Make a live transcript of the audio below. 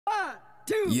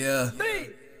2, yeah, 3.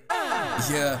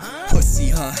 yeah, pussy,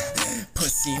 huh?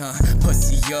 Pussy, huh?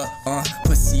 Pussy,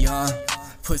 pussy,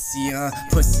 pussy,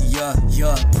 pussy,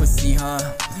 yeah, pussy,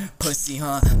 pussy,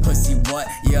 pussy, what?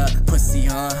 Yeah, pussy,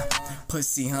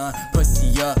 pussy,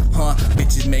 pussy,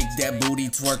 bitches make that booty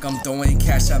twerk, I'm throwing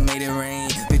cash, I made it rain.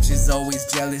 Bitches always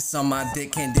jealous on my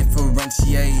dick, can't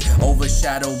differentiate.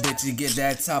 Overshadow, bitches get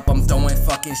that top, I'm throwing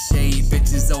fucking shade.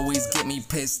 Bitches always get me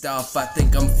pissed off, I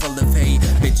think I'm full of hate.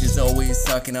 Bitches always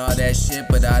talking all that shit,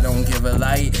 but I don't give a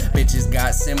light. Bitches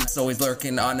got simps, always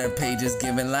lurking on their pages,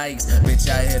 giving likes. Bitch,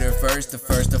 I hit her first to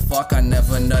fuck, I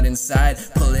never nut inside.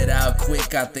 Pull it out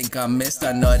quick, I think I missed,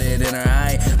 I nutted in her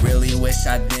eye. Really wish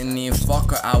I didn't even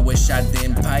fuck her, I wish I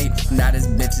didn't pipe. Now this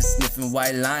bitch is sniffing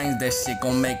white lines, that shit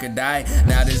gon' make her die.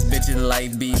 Now this bitch's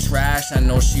life be trash, I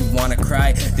know she wanna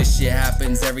cry. This shit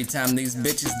happens every time these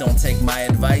bitches don't take my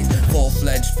advice.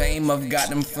 Full-fledged fame, I've got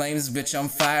them flames, bitch, I'm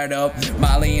fired up.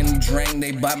 Molly and drink,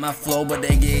 they bite my flow, but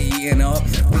they get eaten up.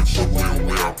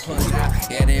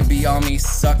 Yeah, they be on me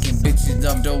sucking, bitches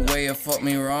love the way it fuck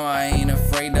me wrong, I ain't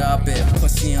afraid to up it.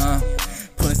 Pussy,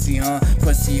 pussy,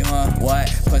 pussy, what?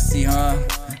 Pussy,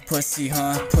 pussy,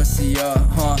 pussy,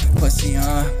 pussy,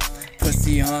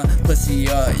 pussy, pussy,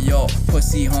 yo,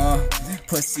 pussy,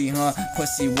 pussy,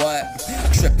 pussy, what?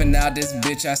 Tripping out this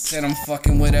bitch, I said I'm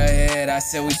fucking with her head. I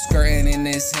said we skirting in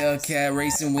this Hellcat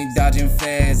racing, we dodging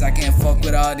feds. I can't fuck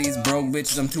with all these broke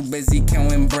bitches, I'm too busy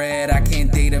counting bread. I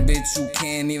can't date a bitch who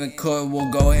can't even cook,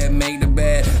 we'll go ahead and make the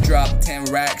bed. Drop 10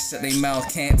 racks, shut they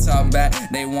mouth, can't talk back.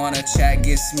 They wanna chat,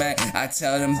 get smacked, I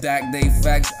tell them back they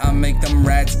facts. I make them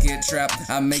rats get trapped,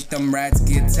 I make them rats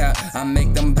get tapped. I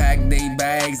make them pack they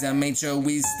bags, I make sure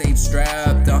we stay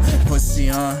strapped. Pussy,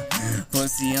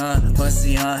 pussy,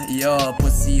 pussy, yo,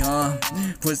 pussy,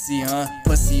 pussy,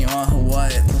 pussy,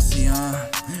 what? Pussy,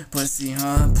 pussy,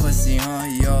 pussy,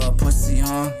 yo, pussy,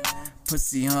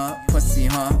 pussy, pussy,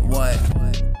 what?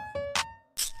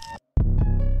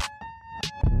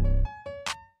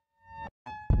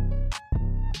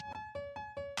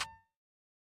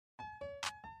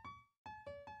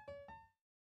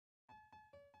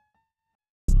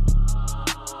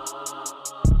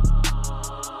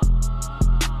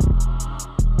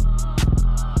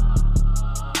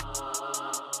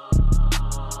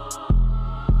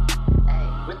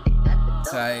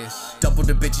 Tyas. Double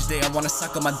the bitches, they all wanna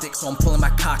suck on my dick, so I'm pulling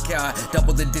my cock out.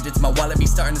 Double the digits, my wallet be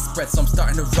starting to spread, so I'm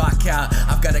starting to rock out.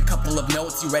 I've got a couple of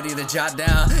notes, you ready to jot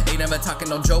down? Ain't never talking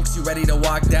no jokes, you ready to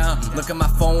walk down? Look at my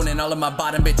phone and all of my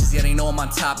bottom bitches, yeah, they know I'm on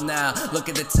top now. Look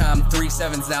at the time,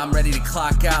 3/7 now, I'm ready to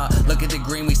clock out. Look at the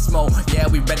green we smoke, yeah,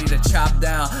 we ready to chop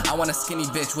down. I want a skinny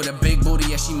bitch with a big booty,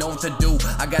 yeah, she know what to do.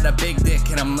 I got a big dick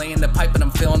and I'm laying the pipe and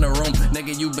I'm filling the room.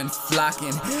 Nigga, you been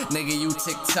flocking, nigga, you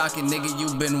tick-tocking, nigga, you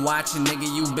been watching, nigga,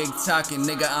 you big talking,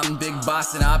 nigga, I'm big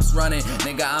boss and ops running,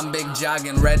 nigga, I'm big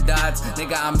jogging, red dots,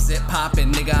 nigga, I'm zip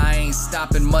popping, nigga, I ain't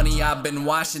stopping, money I've been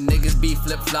washing, niggas be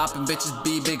flip-flopping, bitches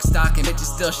be big stocking,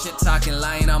 bitches still shit-talking,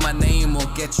 lying on my name will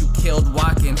get you killed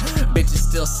walking, bitches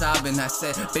still sobbing, I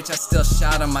said, bitch, I still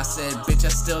shot him, I said, bitch, I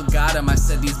still got him, I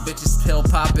said, these bitches pill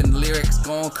popping, lyrics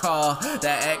gon' call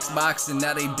that Xbox and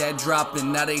now they dead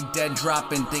dropping, now they dead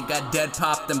dropping, think I dead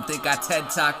popped them, think I TED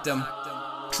talked them.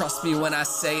 Trust me when I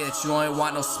say that you ain't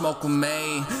want no smoke with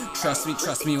me. Trust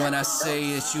me when I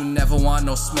say that you never want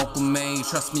no smoke with me.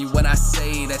 Trust me when I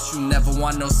say that you never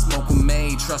want no smoke with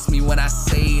me. Trust me when I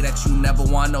say that you never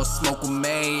want no smoke with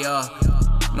me.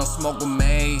 No smoke with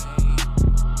me.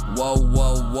 Whoa,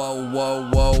 whoa, whoa, whoa,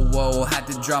 whoa, whoa, had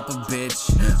to drop a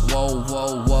bitch. Whoa,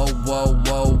 whoa, whoa, whoa,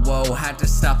 whoa, whoa, had to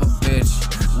stop a bitch.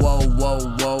 Whoa, whoa,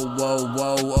 whoa, whoa,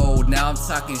 whoa, whoa, now I'm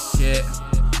talking shit.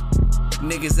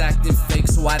 Niggas acting fake,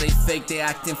 so why they fake? They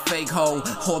acting fake, ho.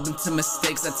 Hold them to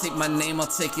mistakes, I take my name, I'll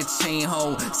take your chain,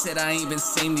 ho. Said I ain't been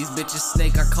same, these bitches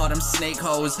snake, I call them snake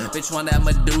hoes. Bitch want that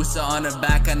Medusa on her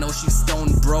back, I know she's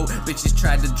stone broke. Bitches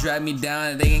tried to drag me down,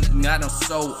 and they ain't got no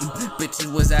soul.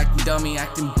 Bitches was acting dummy,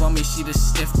 acting bummy, she the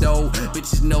stiff though.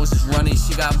 Bitches nose is running,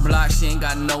 she got blocked, she ain't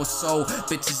got no soul.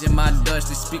 Bitches in my dust,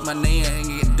 they speak my name and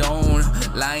get done.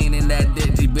 Lying in that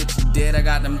digi, bitch you dead, I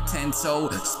got them 10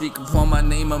 toes. Speak upon my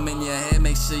name, I'm in your head.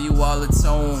 Make sure you all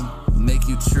atone, make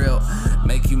you trip,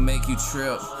 make you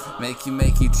trip, make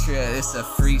you trip. It's a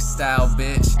freestyle,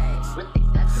 bitch.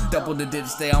 Double the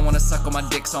digits, they all wanna suck on my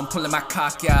dick, so I'm pulling my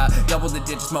cock out. Double the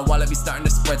digits, my wallet be starting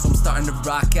to spread, so I'm starting to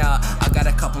rock out. I got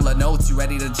a couple of notes, you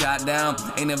ready to jot down?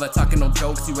 Ain't never talking no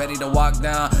jokes, you ready to walk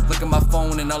down? Look at my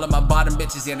phone and all of my bottom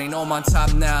bitches, yeah, they know I'm on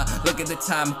top now. Look at the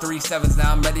time, 3/7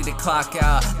 now, I'm ready to clock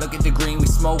out. Look at the green we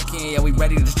smoking, yeah, we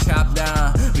ready to chop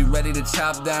down. We ready to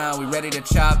chop down, we ready to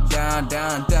chop down,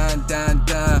 down, down, down,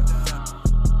 down.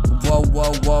 whoa,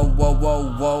 whoa, whoa, whoa,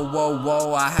 whoa, whoa, whoa,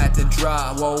 whoa, I had to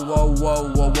drop. Whoa, whoa, whoa,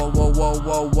 whoa, whoa, whoa, whoa,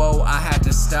 whoa, whoa, I had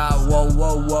to stop. Whoa,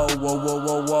 whoa, whoa, whoa, whoa,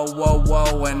 whoa, whoa, whoa,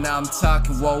 whoa, and now I'm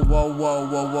talking. Whoa, whoa, whoa,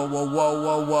 whoa, whoa, whoa, whoa,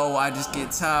 whoa, whoa, I just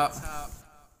get top.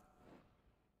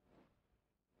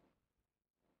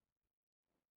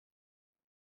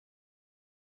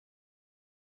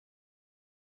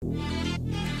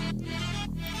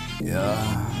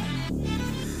 Yeah,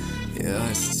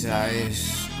 it's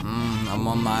Tyas. I'm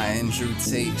on my Andrew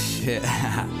Tate shit.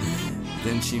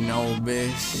 Didn't you know,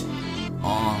 bitch?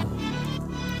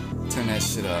 Turn that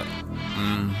shit up.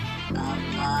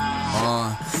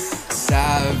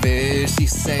 Savage, she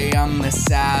say I'm the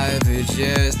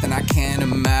savagest, and I can't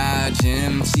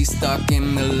imagine. She's stuck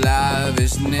in the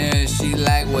lavishness. She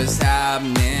like what's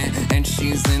happening, and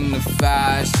she's in the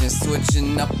fashion,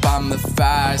 switching up, I'm the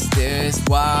fastest.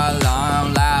 While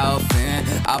I'm laughing,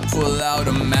 I pull out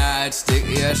a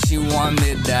matchstick. Yeah, she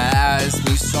wanted to ask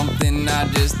me something, I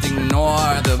just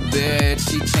ignore the bitch.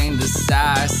 She changed the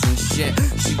sass and shit,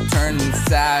 she turned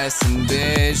assassin,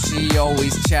 bitch. She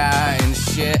always chatting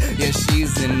shit. Yeah,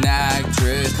 she's an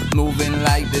actress, moving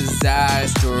like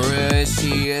disastrous.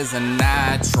 She is a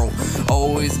natural,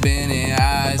 always been an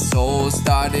asshole.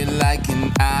 Started like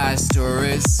an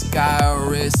asterisk. I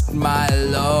risk my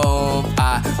love,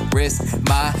 I risk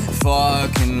my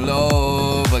fucking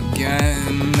love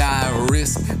again. I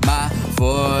risk my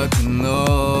fucking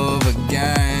love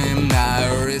again.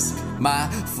 I risk my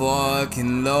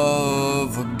fucking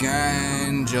love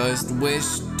again. Just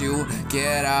wish to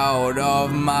get out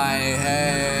of my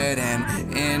head and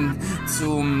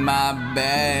into my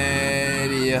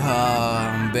bed,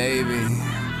 yeah, baby.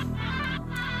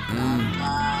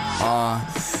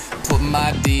 Put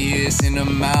my D's in her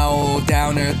mouth,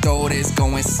 down her throat, it's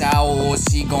going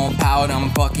south. She gon' pout,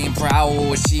 I'm fucking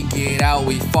proud. She get out,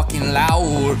 we fucking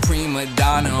loud. Prima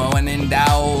donna when in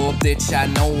doubt, bitch, I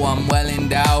know I'm well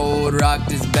endowed. Rock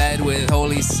this bed with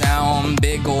holy sound,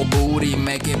 big ol' booty,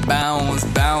 make it bounce,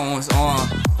 bounce,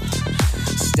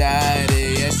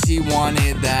 Static, yeah, she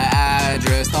wanted the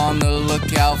address, on the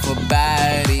lookout for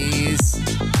baddies.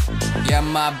 Yeah,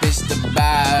 my bitch the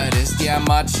baddest, yeah,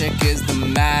 my chick is the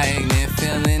magnet.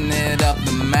 Filling it up,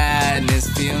 the madness,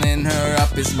 feeling her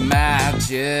up is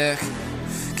magic.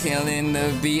 Killing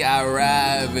the beat, I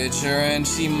ravage her, and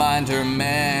she mind her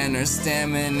manners.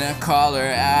 Stamina, call her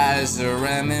as her,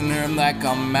 ramming her like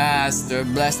a master.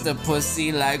 Bless the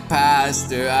pussy like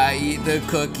pastor, I eat the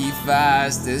cookie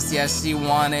fastest. Yeah, she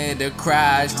wanted to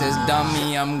crash this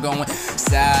dummy, I'm going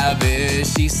savage.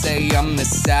 She say I'm the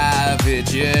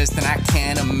savagest, and I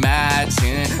can't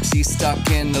imagine. She's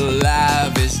stuck in the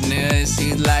lavishness,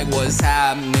 she's like what's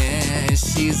happening.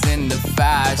 She's in the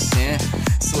fashion,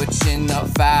 switching up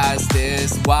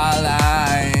fastest while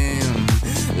I'm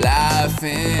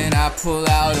laughing. I pull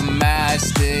out a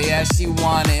matchstick. Yeah, she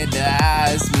wanted to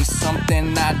ask me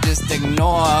something, I just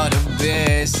ignored a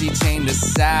bitch. She changed the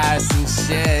sass and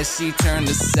shit, she turned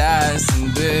assassin,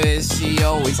 bitch. She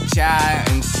always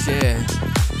chatting shit.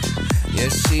 Yeah,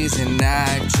 she's an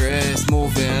actress,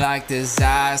 moving like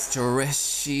disastrous.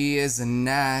 She is a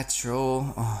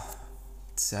natural.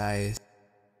 Tyas.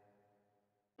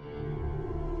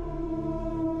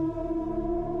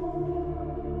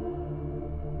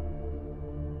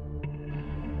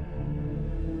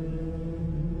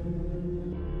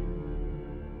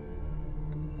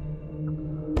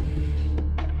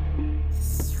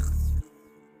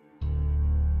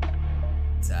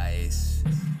 Tyas.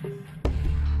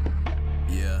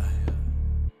 Yeah.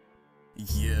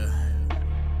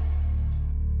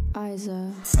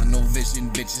 Eyezo. Tunnel vision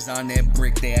bitches on that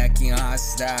brick, they acting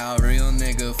hostile. Real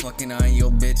nigga fucking on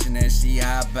your bitch and then she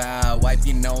hop out. Wipe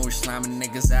your nose, slamming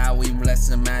niggas out, we bless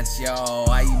them at yo.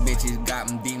 All you bitches got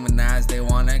them demonized, they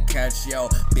wanna catch yo.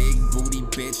 Big booty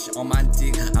bitch on my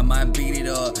dick, I might beat it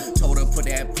up. Told her put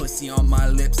that pussy on my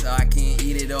lips so I can't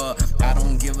eat it up. I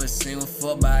don't give a single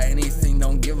fuck by anything,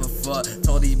 don't give a fuck.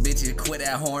 Told these bitches quit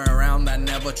that horn around, I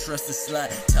never trust a slut.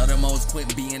 Tell them hoes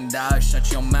quit being dogs, shut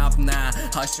your mouth now.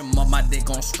 Hush them up, my dick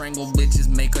gon' strangle bitches,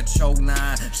 make her choke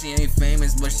now. She ain't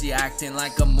famous, but she acting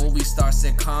like a movie star,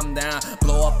 said calm down.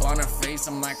 Blow up on her face,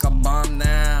 I'm like a bomb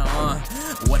now.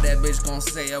 What that bitch gon'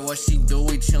 say or what she do?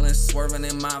 We chillin', swerving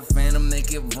in my phantom,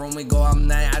 make it room. We go all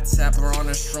night, I tap her on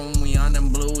the shroom. We on them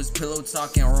blues, pillow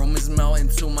talking, room is melting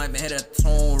too. Might hit a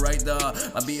tune right there,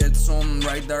 I be a tune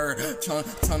right there.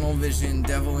 Tunnel vision,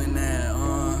 devil in that,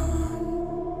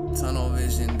 tunnel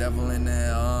vision, devil in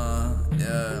that,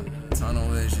 yeah. Tunnel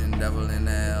vision, devil in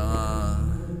that,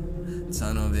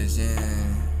 tunnel vision.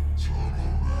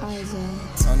 Eyez.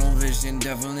 Tunnel vision,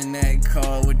 devil in that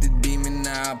car with the demon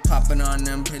eye. Popping on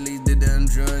them pillies, did them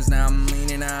drugs, now I'm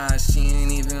leaning out. She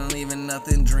ain't even leaving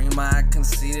nothing, dream I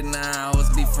conceded now. I was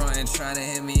be frontin', trying to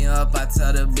hit me up, I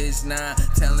tell the bitch now.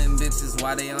 Telling bitches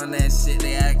why they on that shit,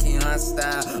 they acting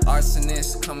hostile.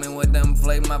 Arsonists coming with them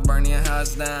flame, I burn your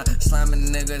house down.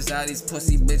 Slamming niggas out, these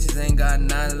pussy bitches ain't got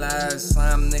 9 lives.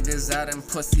 Slime niggas out, them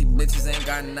pussy bitches ain't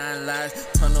got 9 lives.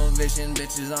 Tunnel vision,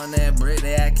 bitches on that brick,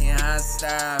 they acting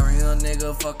hostile. Real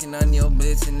nigga fucking on your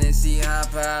bitch and then she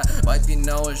hop out. Wipe your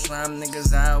nose, slime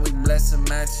niggas out, we bless and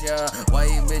match ya. Why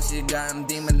you bitches got them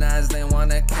demonized, they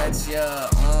wanna catch ya.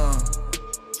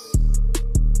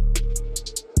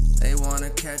 They wanna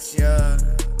catch ya.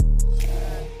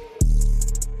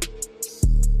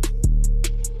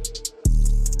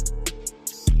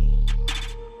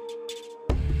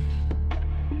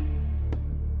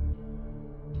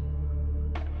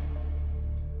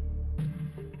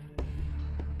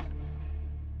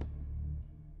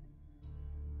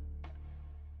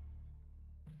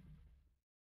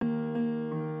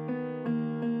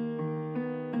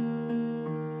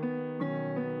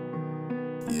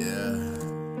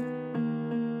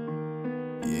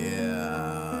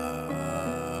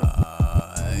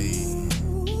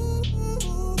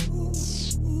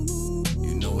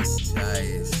 You know it's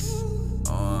Tyas.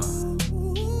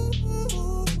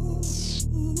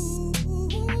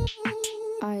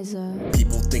 Eyezo.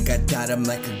 People think I died, I'm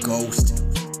like a ghost.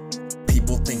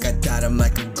 People think I died, I'm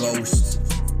like a ghost.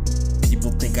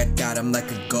 People think I died, I'm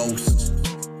like a ghost.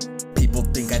 People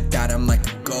think I died, I'm like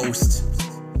a ghost.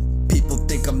 People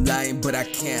think I'm lying, but I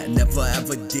can't, never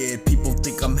ever did. People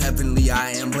think I'm heavenly,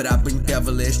 I am, but I've been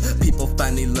devilish. People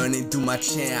finally learning through my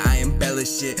chant, I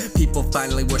embellish it. People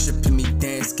finally worshiping me,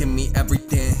 dance, give me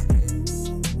everything.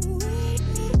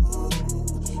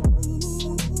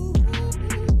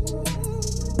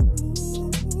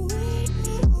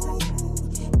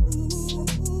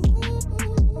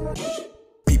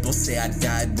 People say I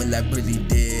died, well I really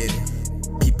did.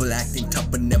 People acting tough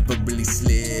but never really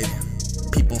slid.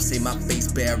 People say my face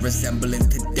bear resemblance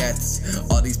to deaths.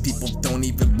 All these people don't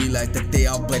even realize that they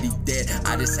already dead.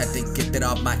 I just had to get that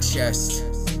off my chest.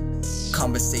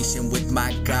 Conversation with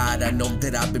my God, I know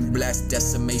that I've been blessed.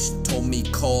 Decimation told me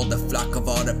cold, the flock of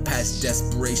all the past.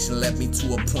 Desperation led me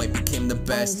to a point, became the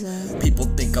best. People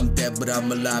think I'm dead but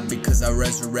I'm alive because I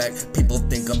resurrect. People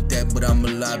think I'm dead but I'm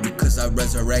alive because I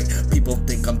resurrect. People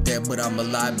think I'm dead but I'm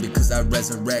alive because I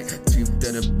resurrect.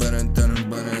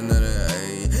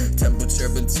 Temperature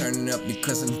been turning up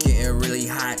because I'm getting really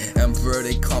hot. Emperor,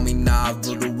 they call me now,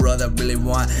 rule the world I really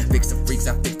want. Fix the freaks,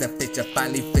 I fix that bitch, I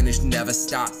finally finished, never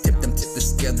stop. Tip them, tip the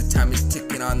scale, the time is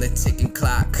ticking on the ticking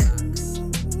clock.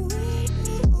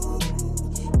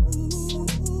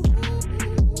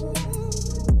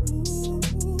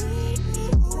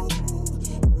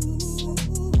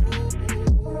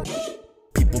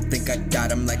 People think I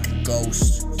died, I'm like a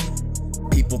ghost.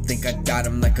 People think I died,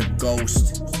 I'm like a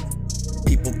ghost.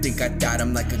 People think I died,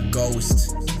 I'm like a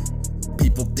ghost.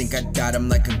 People think I died, I'm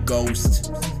like a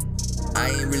ghost. I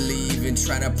ain't really even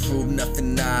trying to prove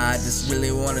nothing, nah. I just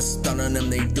really wanna stun on them,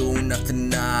 they do nothing,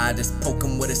 nah. Just poke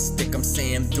 'em with a stick, I'm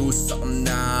saying do something,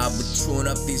 nah. But chewing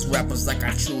up these rappers like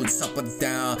I chewed something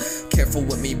down. Careful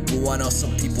with me, boo, I know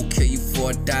some people kill you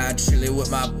for a dime. Chillin' with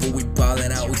my boo, we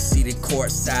ballin' out, we see the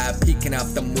court side. Peeking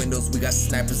out them windows, we got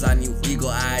snipers on you,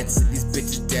 eagle-eyed. Sit these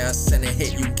bitches down, send a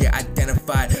hit, you get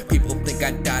identified. People think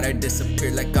I died or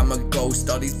disappeared like I'm a ghost.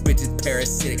 All these bitches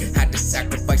parasitic, had to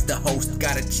sacrifice the host.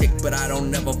 Got a chick, but I don't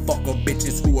never fuck with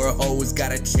bitches who are hoes.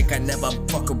 Got a chick, I never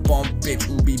fuck a bum bitch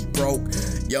who be broke.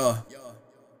 Yeah.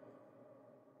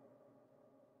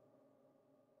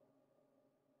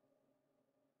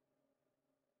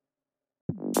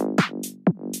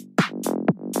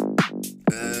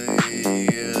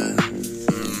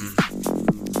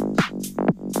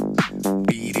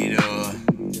 Beat it up.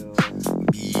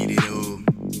 Beat it up.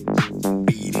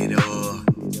 Beat it up.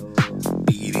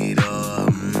 Beat it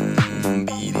up.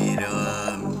 Beat it up.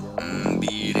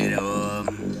 Beat it up.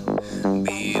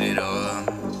 Beat it up.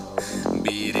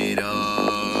 Beat it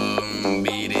up.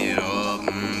 Beat it up.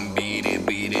 Beat it.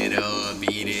 Beat it up.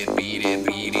 Beat it. Beat it.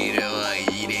 Beat it up.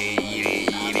 Eat it. Eat it.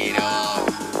 Eat it up.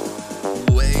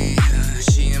 Wait,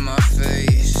 she in my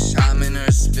face.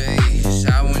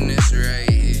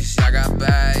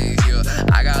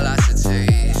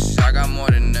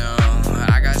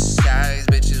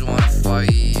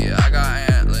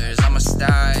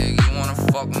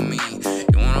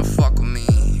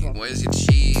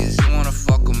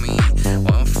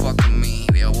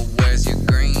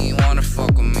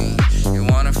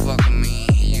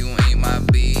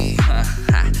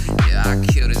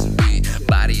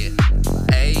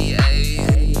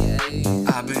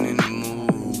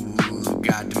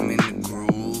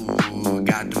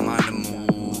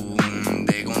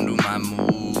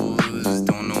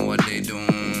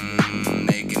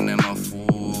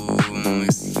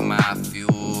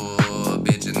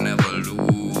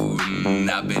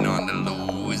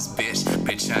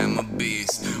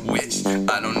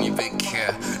 I don't even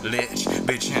care. Lich,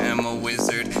 bitch, I am a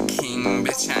wizard. King,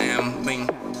 bitch, I am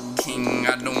King.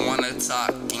 I don't wanna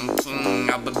talk king.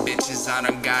 I put bitches out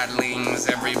of godlings.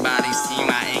 Everybody see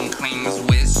my inklings.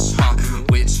 Witch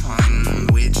hunt, witch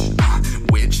hunt, witch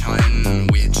hunt, witch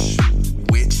hunt,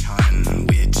 witch hunt,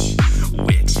 witch,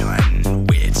 witch hunt,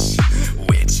 witch,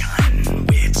 witch hunt,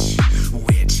 witch,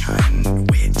 witch hunt,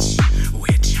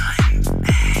 witch hunt.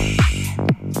 Hey,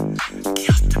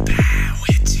 killed the bad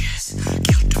witches,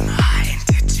 killed them all in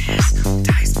ditches.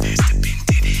 Tyas pissed up and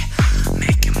did it,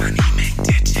 making money, make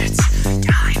digits.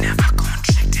 Y'all ain't never gon'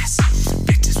 trick this.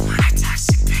 Bitches wanna touch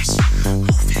the bitch.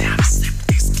 Move it out, slip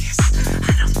this kiss.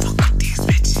 I don't fuck with these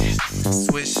bitches.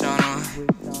 Switch on them,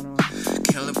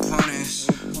 kill a punish,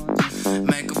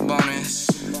 make a bonus.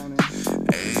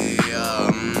 Hey,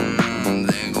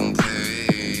 they gon'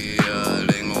 pay,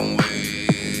 they gon'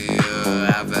 wait.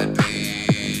 Have that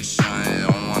patience.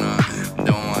 Don't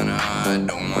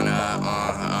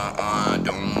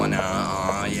wanna,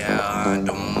 yeah,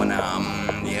 don't wanna,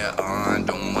 yeah,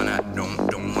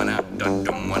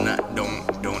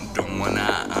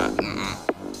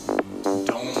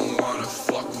 don't wanna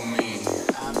fuck with me.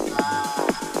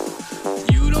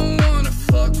 You don't wanna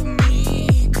fuck with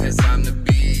me, cause I'm the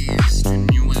beast,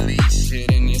 and you unleash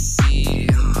shit in your sea,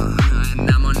 and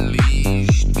I'm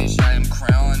unleashed, bitch, I am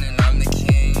crowned and I'm the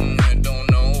king. I don't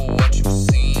know what you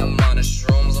see, I'm on the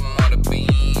shrooms, I'm on the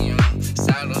beam,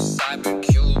 cyber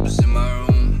cubes in my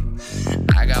room.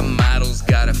 I got models,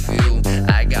 got a few,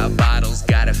 I got bottles,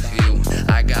 got a few,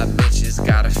 I got bitches,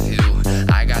 got a few,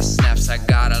 I got snaps, I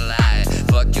gotta lie,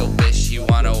 fuck your bitch, she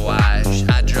wanna watch,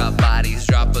 I drop bodies,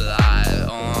 drop alive,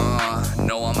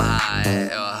 know I'm high,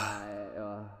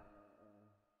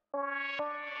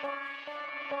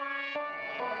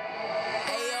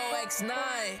 AOX9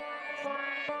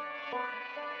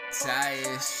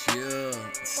 Tyas,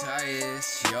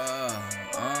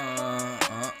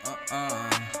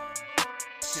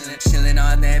 Chillin'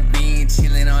 on that bean,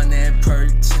 chillin' on that perk,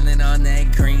 chillin' on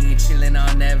that green, chillin'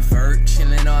 on that vert,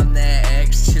 chillin' on that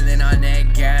X, chillin' on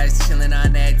that gas, chillin'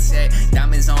 on that tech.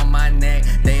 Diamonds on my neck,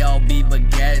 they all be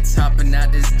baguettes. Hopping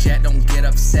out this jet, don't get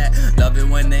upset. Love it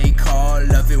when they call,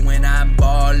 love it when I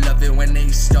ball, love it when they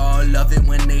stall, love it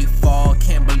when they fall.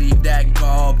 Can't believe that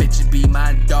gall, bitches be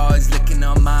my dogs, licking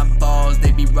on my balls.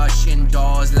 They be rushing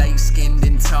dolls, light skinned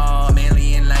and tall, I'm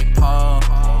alien like Paul.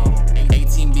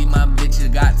 18 be my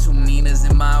bitches, got two Ninas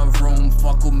in my room.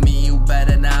 Fuck with me, you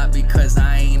better not, because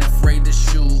I ain't afraid to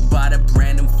shoot. Bought a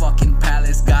brand new fucking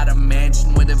palace, got a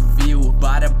mansion with a view.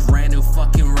 Bought a brand new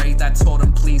fucking Wraith, I told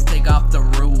him please take off the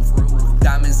roof.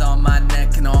 Diamonds on my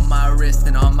neck and on my wrist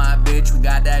and on my bitch. We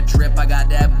got that drip, I got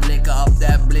that blick, up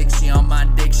that blick. She on my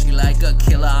dick, she like a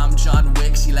killer, I'm John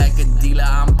Wick. She like a dealer,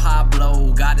 I'm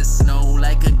Pablo. Got the snow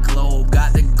like a globe,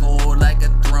 got the gold like a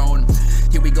throne.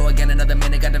 Here we go again, another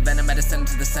minute, got the venom at the center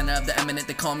to the center of the eminent.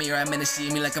 They call me or I'm in see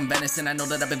me like I'm venison. I know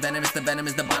that I've been venomous, the venom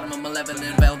is the bottom of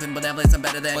malevolent. Velvet, benevolence, I'm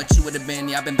better than what you would have been.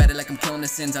 Yeah, I've been better like I'm killing the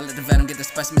sins. I let the venom get the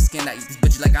specimen skin. I eat these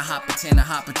bitches like a hot potato,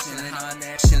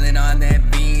 chillin' on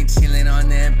that bean, chillin' on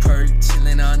that perk,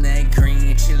 chillin' on that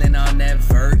green, chillin' on that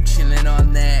vert, chillin'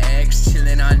 on that X,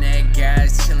 chillin' on that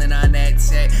gas, chillin' on that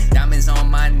tech. Diamonds on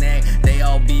my neck, they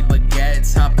all be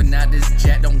baguettes. Hopping out this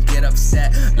jet, don't get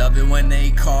upset. Love it when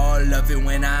they call, love it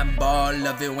when I ball,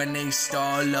 love it when they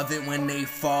stall, love it when they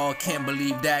fall. Can't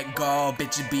believe that gall,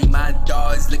 bitches be my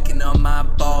dogs, licking on my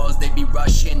balls. They be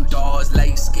rushing dolls,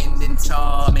 light skinned and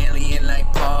tall, I'm alien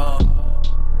like Paul.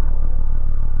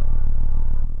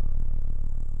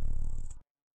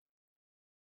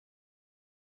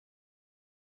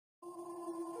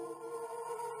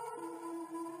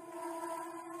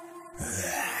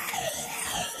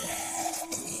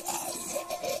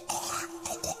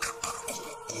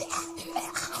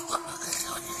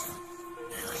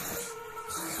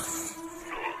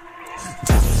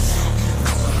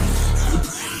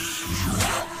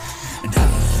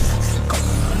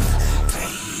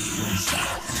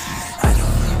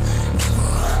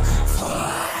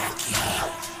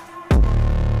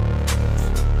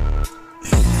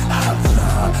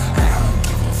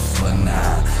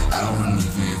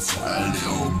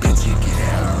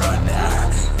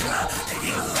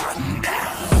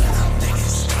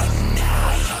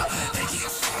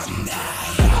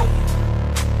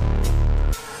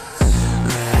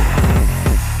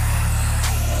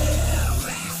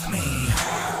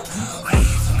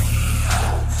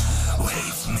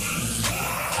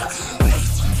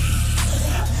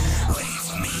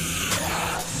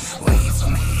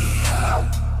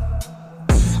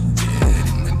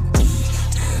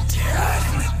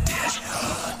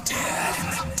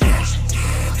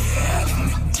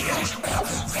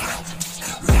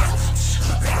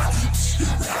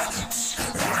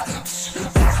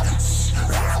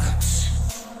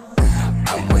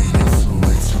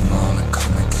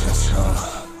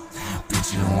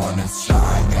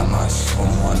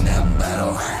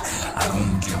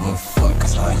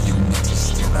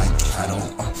 like cattle.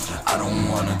 I don't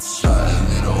wanna try a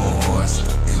little horse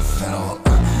in fennel.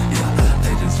 Yeah,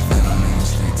 they just venomous,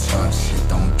 they talk shit,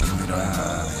 don't give it a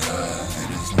they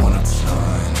just wanna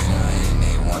turn, and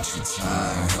they want your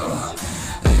time.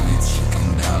 They be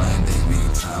ticking down like they be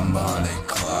time bomb, they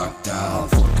clocked out.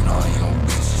 Fucking all your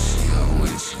bitches, she a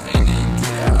witch, and they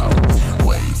get out.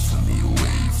 Wait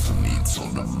for me,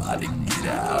 told them how to get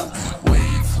out.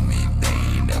 Wait for me, they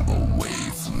ain't never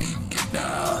wait for me, get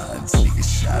down. Take a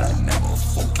shot, I never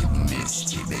fucking miss,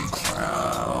 take they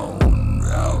crown.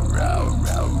 Row, row,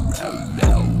 row, row,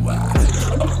 row,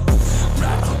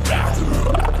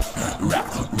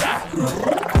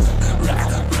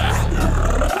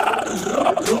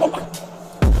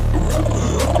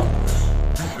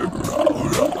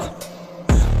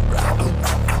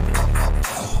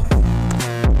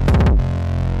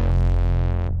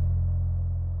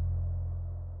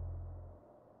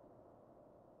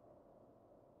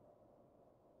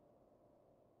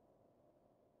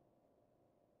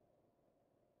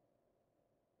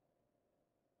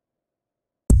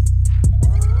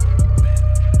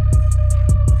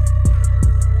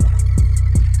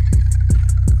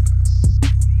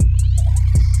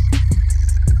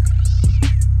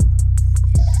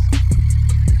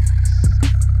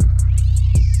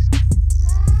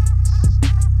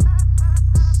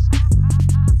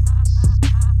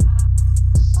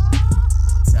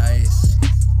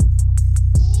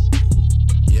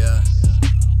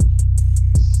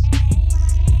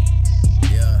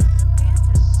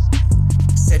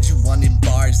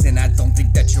 and I don't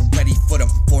think that you're ready for them.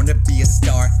 Born to be a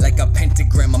star, like a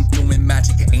pentagram, I'm doing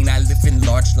magic. Ain't I living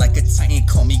large like a titan,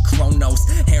 call me Kronos.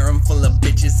 Harem full of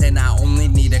bitches and I only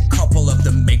need a couple of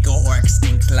them. Make a whore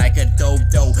extinct like a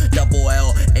dodo. Double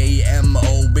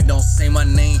L-A-M-O, but don't say my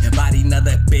name. Body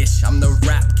another bitch, I'm the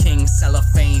rap king.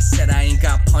 Cellophane, said I ain't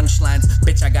got punchlines.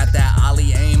 Bitch, I got that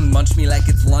ollie aim. Munch me like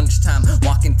it's lunchtime.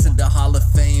 Walking to the Hall of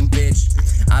Fame, bitch.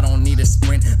 I don't need a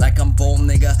sprint like I'm Bolt,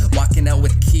 nigga. Walking out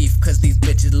with Keith, cause these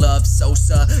bitches love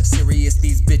Sosa. Serious,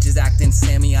 these bitches acting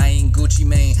Sammy. I ain't Gucci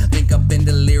Mane. Think I've been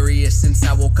delirious since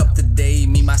I woke up today.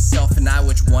 Me, myself, and I,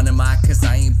 which one am I? Cause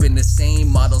I ain't been the same.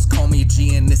 Models call me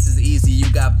G and this is easy.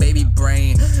 You got baby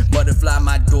brain. Butterfly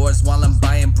my doors while I'm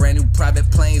buying brand new private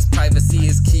planes. Privacy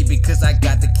is key because I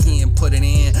got the key and put it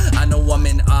in. I know I'm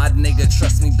an odd nigga,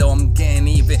 trust me though I'm getting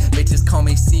even. Bitches call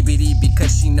me CBD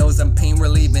because she knows I'm pain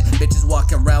relieving. Bitches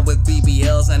walking around with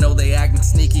BBLs, I know they acting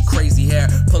sneaky, crazy hair,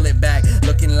 pull it back,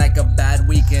 looking like a bad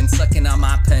weekend, sucking on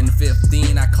my pen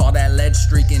 15, I call that lead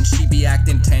streaking, she be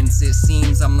acting tense, it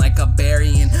seems I'm like a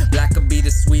berry, and black could be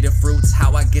the sweeter fruits,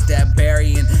 how I get that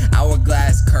berry, and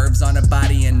hourglass curves on her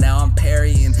body, and now I'm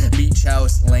parrying, beach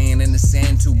house, laying in the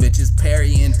sand, two bitches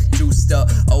parrying, juiced up,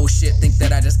 oh shit, think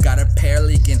that I just got her pear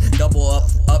leaking, double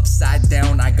up, upside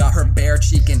down, I got her bare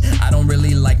cheeking, I don't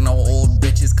really like no old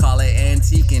bitches, call it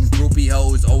antiquing, groupie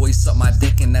hoes always suck my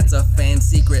dick and that's a fan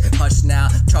secret. Hush now,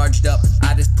 charged up,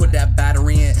 I just put that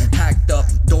battery in. Packed up,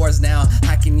 doors now,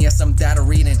 hacking, yes I'm data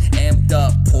reading. Amped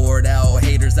up, poured out,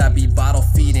 haters I be bottle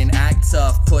feeding. Act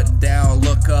tough, put down,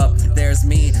 look up, there's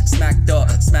me. Smacked up,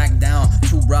 smacked down,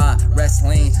 too raw,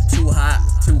 wrestling, too hot,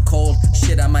 too cold,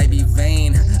 shit I might be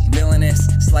vain. Villainous,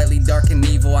 slightly dark and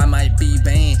evil, I might be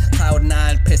Bane.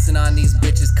 Cloud9, pissing on these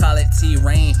bitches, call it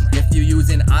T-Rain. If you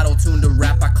using auto-tune to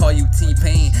rap, I call you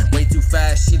T-Pain. Way too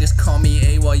fast, she just call me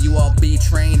A while you all be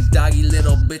trained. Doggy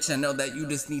little bitch, I know that you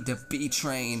just need to be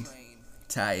trained.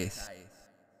 Tyas.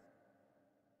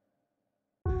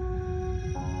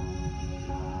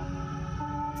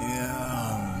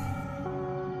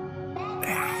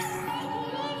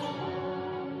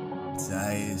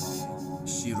 Eyez,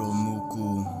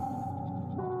 Shiromuku.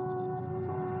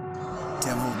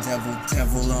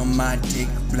 Devil on my dick.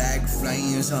 Black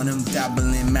flames on them,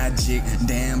 dabbling magic.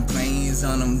 Damn planes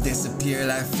on them, disappear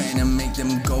like phantom. Make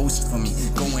them ghost for me.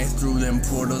 Going through them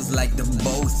portals like the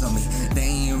both of me. They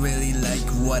ain't really like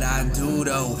what I do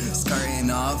though.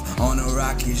 Skirting off on a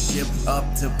rocket ship up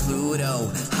to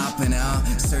Pluto. Hopping out,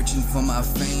 searching for my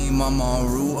fame. I'm on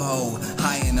route ho.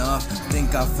 High enough,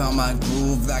 think I found my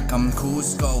groove like I'm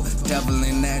Cusco. Devil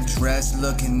in that dress,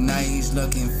 looking nice,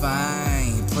 looking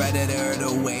fine. Predator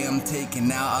the way I'm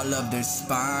taking out all of their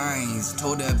spines.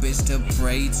 Told that bitch to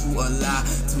pray to Allah,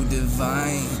 to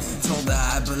divine. Told her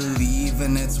I believe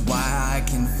and it's why I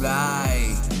can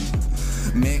fly.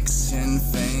 Mixing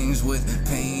things with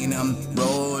pain, I'm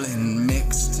rolling.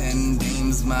 Mixed 10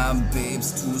 dames, my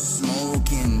babes too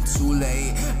smoking, too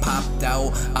late, popped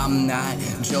out, I'm not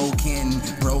joking.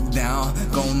 Broke down,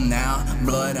 gone now,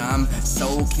 blood I'm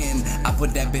soaking. I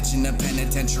put that bitch in the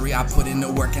penitentiary, I put in the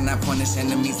work and I punish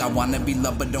enemies. I wanna be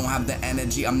loved but don't have the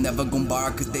energy. I'm never gon'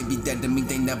 borrow cause they be dead to me,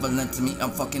 they never lent to me.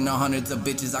 I'm fucking hundreds of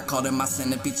bitches, I call them my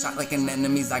centipede. Shot like an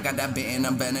enemies, I got that bit and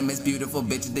I'm venomous. Beautiful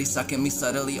bitches, they sucking me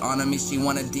subtly, honor me. She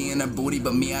want a D in her booty,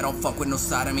 but me, I don't fuck with no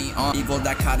sodomy. Evil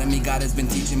dichotomy, God has been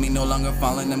teaching me, no longer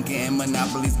falling, I'm getting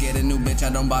monopolies. Get a new bitch,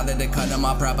 I don't bother to cut them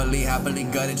off properly. Happily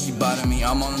gutted, she bottom me.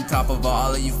 I'm on top of her,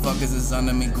 all of you fuckers is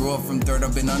under me. Grew up from third,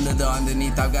 I've been under the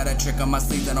underneath. I've got a trick on my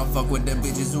sleeve, I don't fuck with the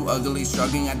bitches who ugly,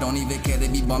 struggling. I don't even care to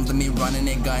be bumped to me, running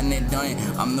it, gutting it, done.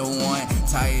 I'm the one,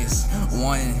 Tyas,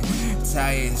 one,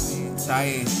 Tyas,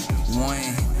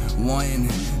 one,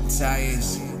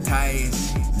 Tyas,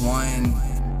 one.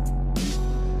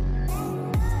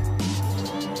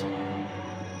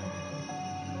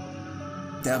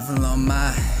 Devil on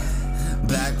my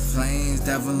black flames,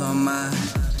 devil on my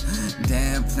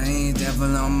damn planes,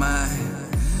 devil on my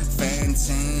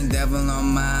fantain, devil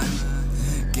on my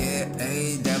get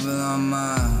a devil on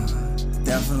my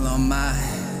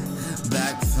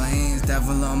black flames,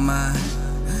 devil on my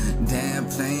damn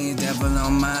planes, devil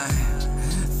on my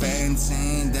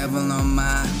fantain, devil on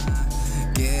my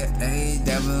get a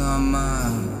devil on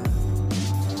my.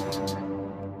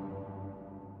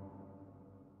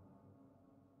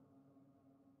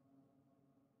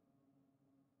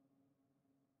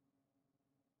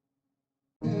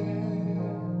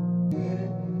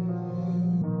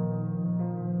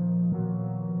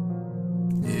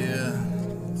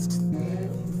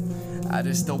 I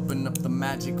just opened up the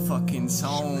magic fucking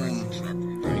tone.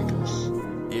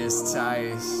 Yes,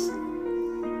 Tyas.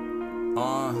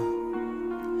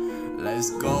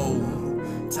 Let's go.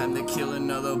 Time to kill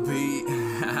another beat.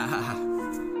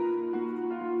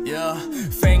 Yeah,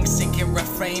 fangs sinking,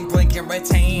 refrain, blinking,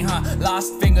 retain,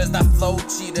 lost fingers that flow,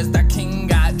 cheaters that king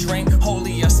got drained.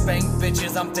 Holy or spank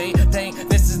bitches, I'm dang.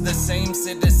 This is the same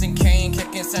Citizen Kane,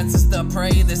 kicking senses to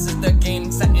prey. This is the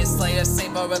game, sentence slayer,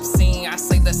 saber obscene. I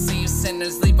slay the sea,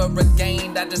 sinners leave a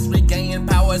regained. I just regain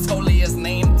powers, holy as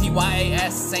name.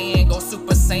 Tyas saying, go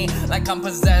super sane, like I'm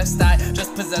possessed. I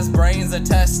just possess brains, a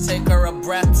test taker, a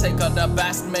breath taker, the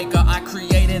best maker. I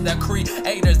created the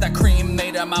creators that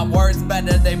cremator. My words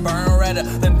better, they burn redder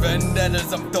than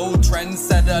vendettas. I'm though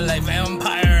trendsetter like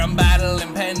vampire. I'm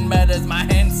battling pen metas. My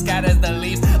hand scatters the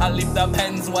leaves. I leave the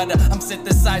pen's wetter. I'm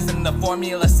synthesizing the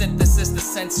formula synthesis. The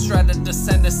sense shredder.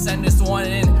 Descend this one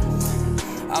in.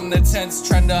 I'm the tense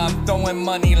trender, I'm throwing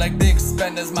money like big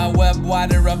spenders. My web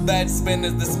wider of bed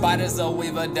spinners. The spiders are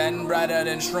weaver, den brighter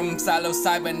than shrooms.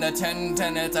 Psilocybin, the 10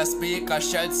 tenets. I speak, I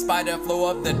shed spider flow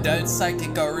up the dead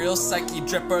psychic. A real psyche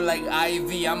dripper like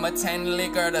Ivy. I'm a 10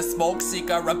 leaker, the smoke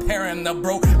seeker. Repairing the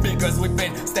broke because we've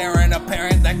been staring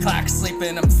apparent. That clock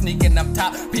sleeping, I'm sneaking, I'm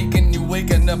top peeking. You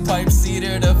waking the pipe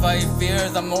cedar to fight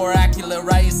fears. I'm oracular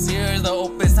rice here. The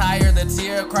opus higher, the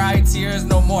tear cry tears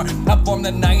no more. I form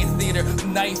the ninth theater.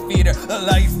 Knife feeder, the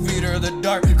life feeder, the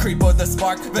dark creeper, the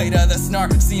spark, beta, the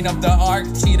snark, scene of the arc,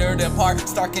 cheater, the park,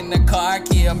 stark in the car,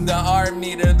 key of the art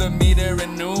meter, the meter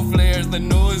and new flares, the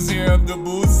news here of the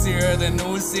booze here, the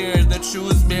news here, the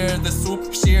choose beer, the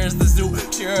soup shears, the zoo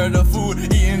cheer, the food,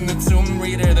 eating the tomb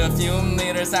reader, the fume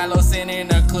leader, silos in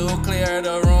the clue, clear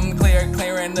the room,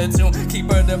 clearing the tomb,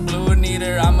 keeper, the blue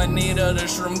neater, I'm a needle, the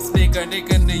shroom speaker,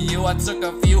 digging to you, I took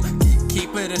a few.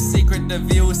 Keep it a secret, the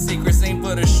view, secrets ain't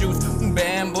for the shoes.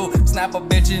 Bamboo, snap a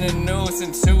bitch in a noose.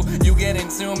 And two, you get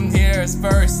entombed here as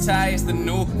first. Tyas, the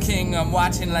new king. I'm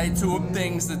watching like two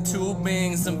things, the two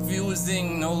beings. I'm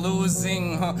fusing, no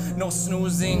losing, no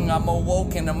snoozing. I'm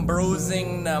awoke and I'm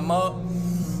bruising them up.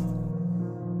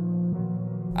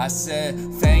 I said,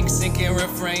 thanks, sinking,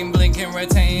 refrain, blinking,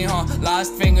 retain,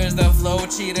 lost fingers, the flow,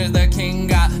 cheaters, the king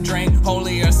got drained.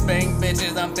 Holy or spank,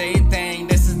 bitches, I'm they thing.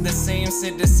 This is the same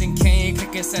Citizen Kane,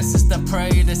 kicking senses to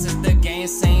pray. This is the game,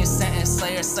 same sentence,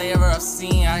 slayer, saver of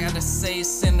scene. I gotta say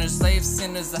sinners, slave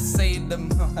sinners, I saved them.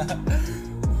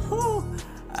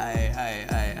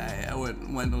 I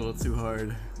went a little too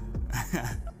hard.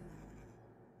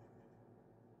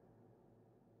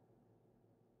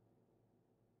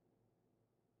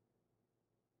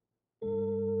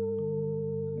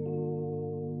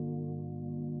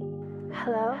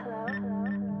 Hello?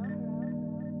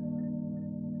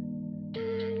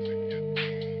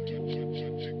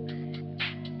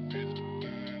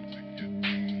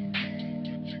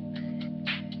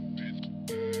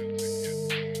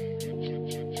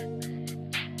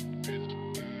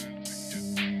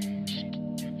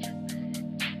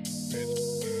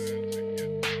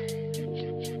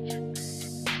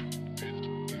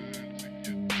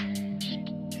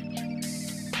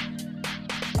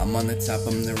 I'm on the top,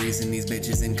 I'm the reason these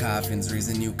bitches in coffins.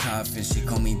 Reason you coffins, she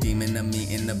call me demon, I'm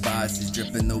meeting the bosses.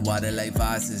 Dripping the water like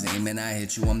vases, aiming I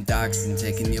hit you, I'm doxing.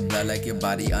 Taking your blood like your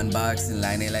body unboxing.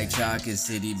 Line it like chalk,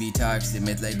 city be toxic.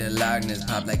 Mid like the Loch Ness,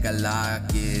 pop like a lock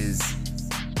is.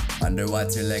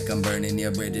 Underwater like I'm burning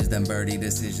your bridges, them birdie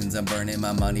decisions. I'm burning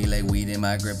my money like weed in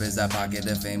my grip as I pocket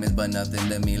the famous, but nothing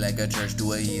to me like a church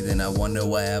to a heathen. I wonder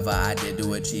whatever I did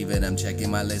to achieve it. I'm checking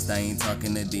my list, I ain't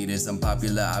talking Adidas. I'm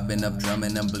popular, I've been up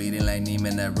drumming, I'm bleeding like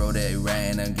Neiman. I wrote it right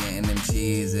and I'm getting them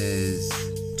cheeses.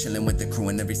 Chilling with the crew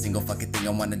and every single fucking thing I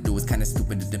wanna do is kinda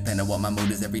stupid to depend on what my mood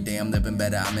is. Every day I'm living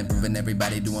better, I'm improving,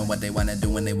 everybody doing what they wanna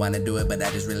do when they wanna do it. But I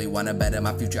just really wanna better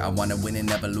my future, I wanna win and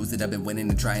never lose it. I've been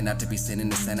winning and trying not to be sitting in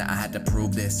the center, I had to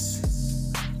prove this.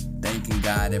 Thanking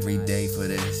God every day for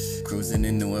this. Cruising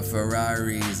in newer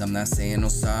Ferraris, I'm not saying no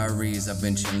sorries. I've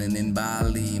been chilling in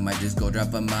Bali, might just go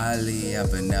drop a Molly.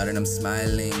 I've been out and I'm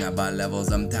smiling, I bought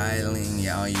levels I'm tiling.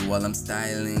 Yeah, on you while I'm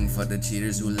styling. For the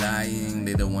cheaters who lying,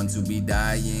 they the ones who be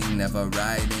dying. Never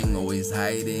riding, always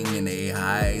hiding in their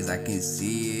eyes. I can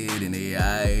see it in their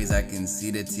eyes, I can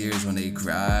see the tears when they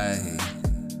cry.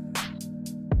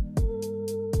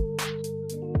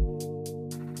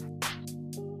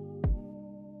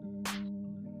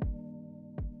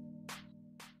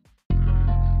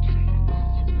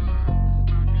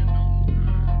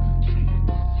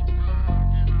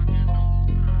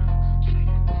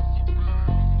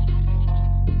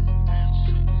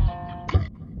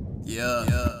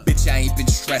 Bitch, I ain't been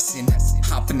stressing.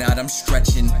 Hopping out, I'm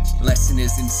stretching. Lesson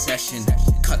is in session.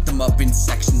 Cut them up in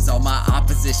sections. All my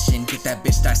opposition, get that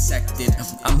bitch dissected.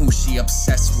 I'm who she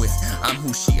obsessed with. I'm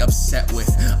who she upset with.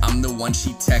 I'm the one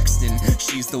she texting.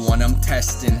 She's the one I'm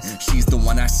testing. She's the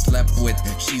one I slept with.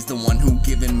 She's the one who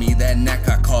giving me that neck.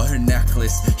 I call her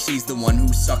necklace. She's the one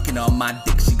who's sucking on my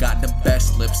dick. She got the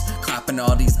best lips. Clapping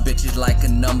all these bitches like a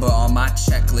number on my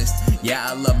checklist. Yeah,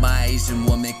 I love my Asian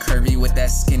woman, curvy with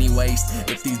that skinny waist.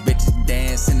 If these bitches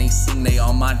dance and they sing, they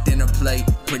on my dinner plate.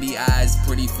 Pretty eyes,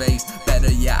 pretty face,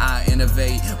 better, yeah, I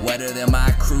innovate. Wetter than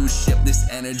my cruise ship, this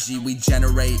energy we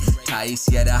generate.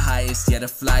 Tyas, yeah, the highest, yeah, the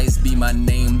flyest be my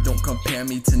name. Don't compare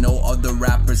me to no other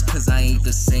rappers, cause I ain't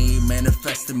the same.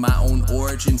 Manifesting my own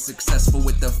origin, successful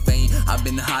with the fame. I've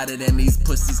been hotter than these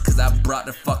pussies, cause I brought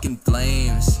the fucking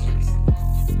flames.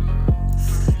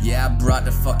 Yeah, I brought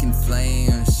the fucking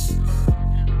flames.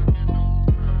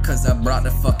 Cause I brought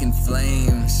the fucking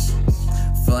flames.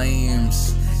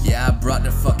 Flames. Yeah, I brought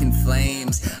the fucking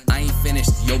flames. I ain't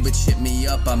finished, yo bitch hit me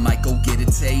up, I might go get a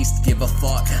taste. Give a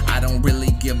fuck, I don't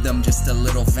really give them just a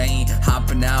little vein.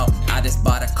 Hopping out, I just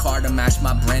bought a car to match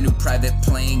my brand new private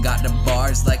plane. Got the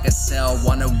bars like a cell,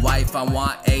 want a wife, I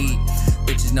want 8.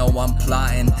 Bitches know I'm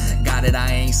plotting, got it,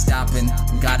 I ain't stopping.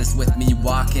 God is with me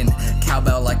walking,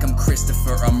 cowbell like I'm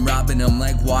Christopher. I'm robbing them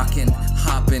like walking,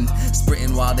 hopping,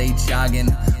 sprinting while they jogging.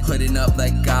 Hooding up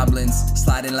like goblins,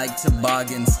 sliding like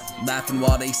toboggans. Laughing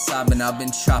while they sobbing, I've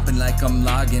been chopping like I'm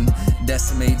logging.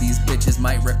 Decimate these bitches,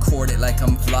 might record it like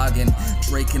I'm vlogging.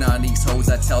 Draking on these hoes,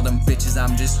 I tell them bitches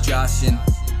I'm just joshing.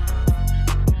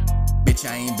 Bitch,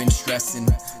 I ain't been stressing.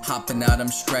 Hopping out, I'm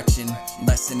stretching.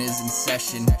 Lesson is in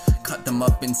session. Cut them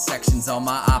up in sections. All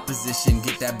my opposition,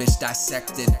 get that bitch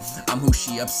dissected. I'm who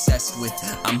she obsessed with.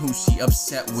 I'm who she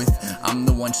upset with. I'm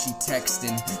the one she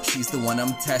texting. She's the one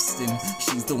I'm testing.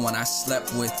 She's the one I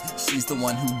slept with. She's the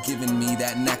one who giving me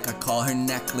that neck. I call her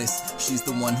necklace. She's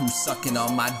the one who's sucking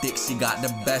on my dick. She got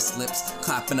the best lips.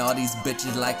 Clapping all these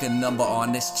bitches like a number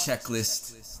on this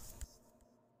checklist.